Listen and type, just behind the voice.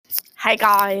Hi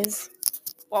guys,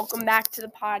 welcome back to the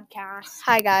podcast.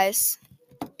 Hi guys.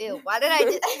 Ew, why did I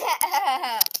do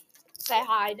that? Say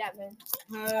hi, Devin.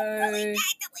 Hey.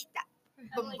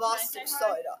 Bombastic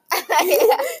soda.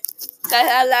 Say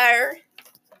hello.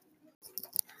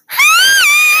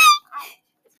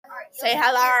 Say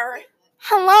hello.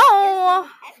 Hello.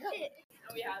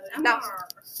 No.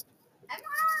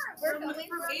 We're filming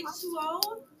for H2O.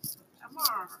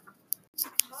 MR.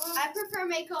 I prefer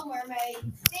Mako Mermaids.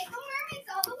 Mako Mermaids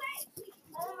all the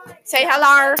way. Say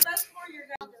hello.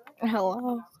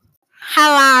 Hello.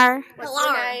 Hello. What's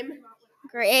your name?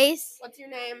 Grace. What's your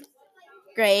name?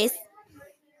 Grace.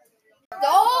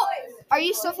 Are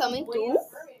you still filming? You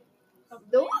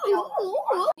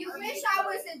wish I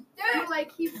was a dude.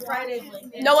 Like he Friday.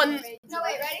 No one. No,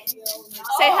 wait, ready?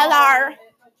 Say hello.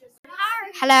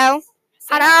 Hello.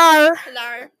 Say Hello.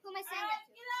 Hello. Who am I saying that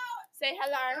Say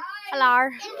hello. Hello.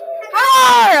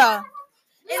 Hello.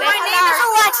 Say My name hello. is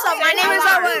Alexa. My Say name is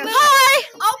hello. Owen. Hi.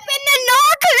 Open the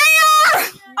door, Cleo.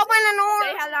 Open the door.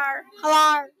 Say hello.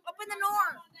 Hello. Open the door.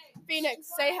 Phoenix,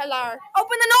 say hello.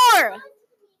 Open the door.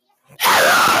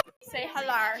 Say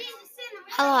hello.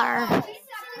 Hello.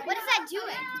 What is that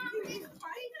doing?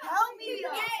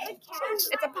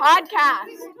 It's a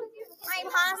podcast. My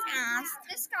podcast.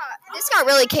 This got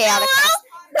really chaotic.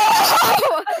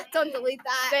 No! Don't delete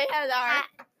that. Say hello.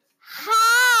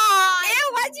 Hi.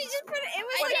 Ew, why'd you just put it? It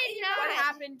was What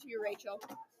happened to you, Rachel?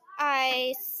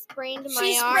 I sprained my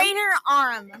She arm. sprained her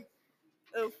arm.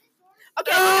 Okay.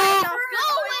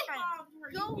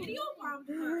 Go video bomb.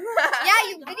 Yeah,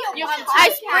 you video. You have I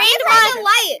sprained my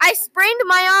light. I sprained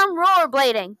my arm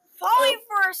rollerblading. Falling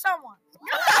for someone.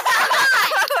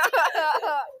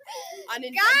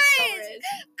 Unintentional risk.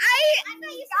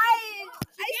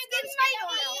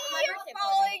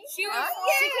 She Huh?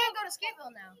 can't go to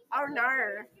Skateville now. Oh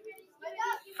no.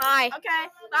 Hi. Okay.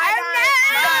 Bye guys.